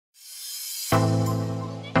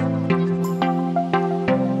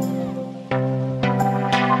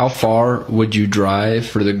How far would you drive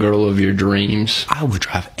for the girl of your dreams? I would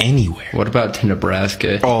drive anywhere. What about to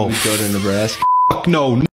Nebraska? Oh, we go to Nebraska.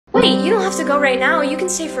 No. Wait, you don't have to go right now. You can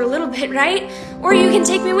stay for a little bit, right? Or you can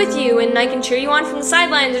take me with you and I can cheer you on from the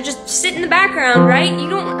sidelines or just sit in the background, right? You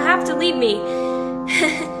don't have to leave me.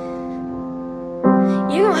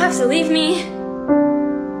 You don't have to leave me.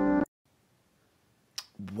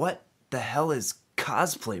 What the hell is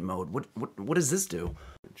cosplay mode? What does this do?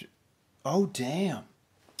 Oh, damn.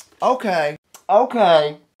 Okay.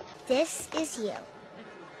 Okay. This is you.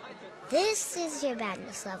 This is your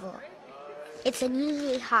badness level. It's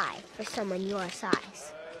unusually high for someone your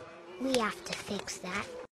size. We have to fix that.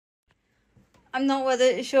 I'm not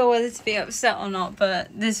sure whether to be upset or not, but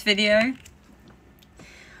this video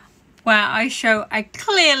where I show a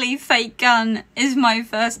clearly fake gun is my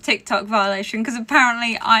first TikTok violation because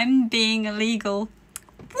apparently I'm being illegal.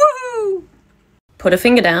 Woohoo! Put a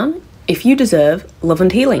finger down if you deserve love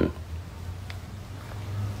and healing.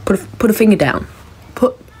 Put a finger down.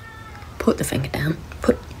 Put the finger down.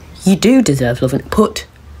 You do deserve love and put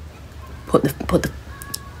the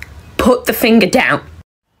finger down.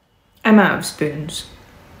 I'm out of spoons.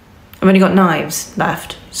 I've only got knives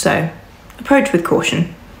left, so approach with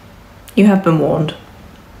caution. You have been warned.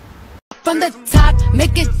 From the top,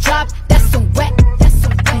 make it drop, that's some wet, that's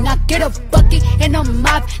some wet. Now get a bucket and a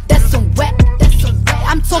mop, that's some wet, that's some wet.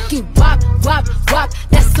 I'm talking wop, wop, wop,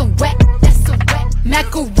 that's some wet, that's some wet.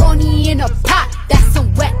 Macaroni in a pot, that's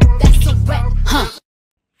some wet, huh?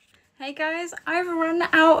 Hey guys, I've run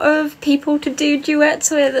out of people to do duets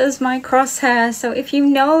with as my Crosshair, so if you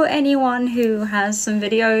know anyone who has some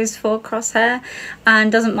videos for Crosshair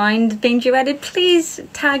and doesn't mind being duetted, please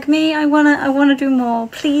tag me. I wanna do more,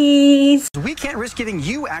 please. We can't risk giving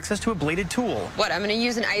you access to a bladed tool. What, I'm gonna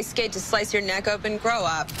use an ice skate to slice your neck open? Grow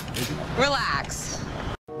up. Relax.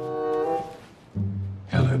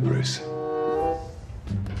 Hello, Bruce.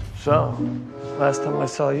 So, last time I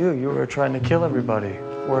saw you, you were trying to kill everybody.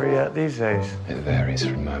 Where are you at these days? It varies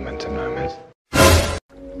from moment to moment.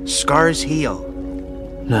 Scars heal.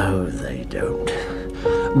 No, they don't.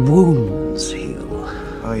 Wounds heal.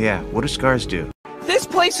 Oh yeah, what do scars do? This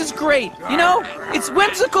place is great, you know? It's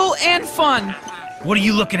whimsical and fun. What are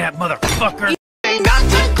you looking at, motherfucker? Not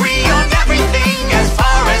to agree on everything as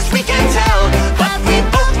far as we can tell, but we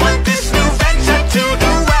both want this new venture to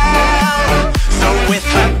do well. So with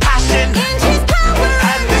her passion and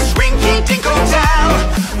this rinky-dink hotel,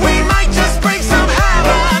 we might just break some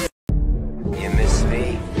heaven. You miss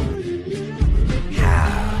me?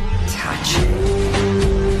 How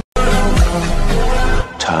touching.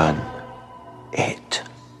 Turn it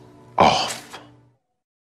off.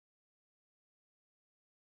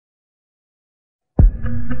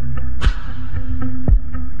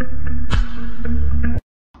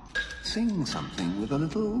 Sing something with a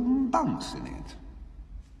little bounce in it.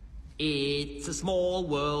 It's a small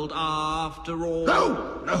world after all.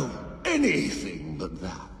 No, anything but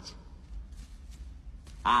that.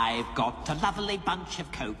 I've got a lovely bunch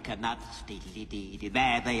of coconuts. Dee-dee-dee-dee.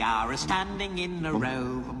 There they are, standing in a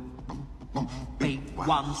row. Big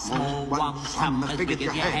one, small one, some as big as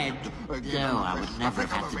your head. No, I would never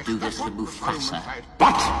have had to do this to Mufasa.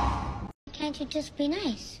 But Can't you just be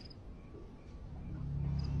nice?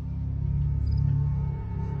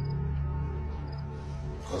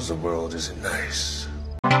 Because the world isn't nice.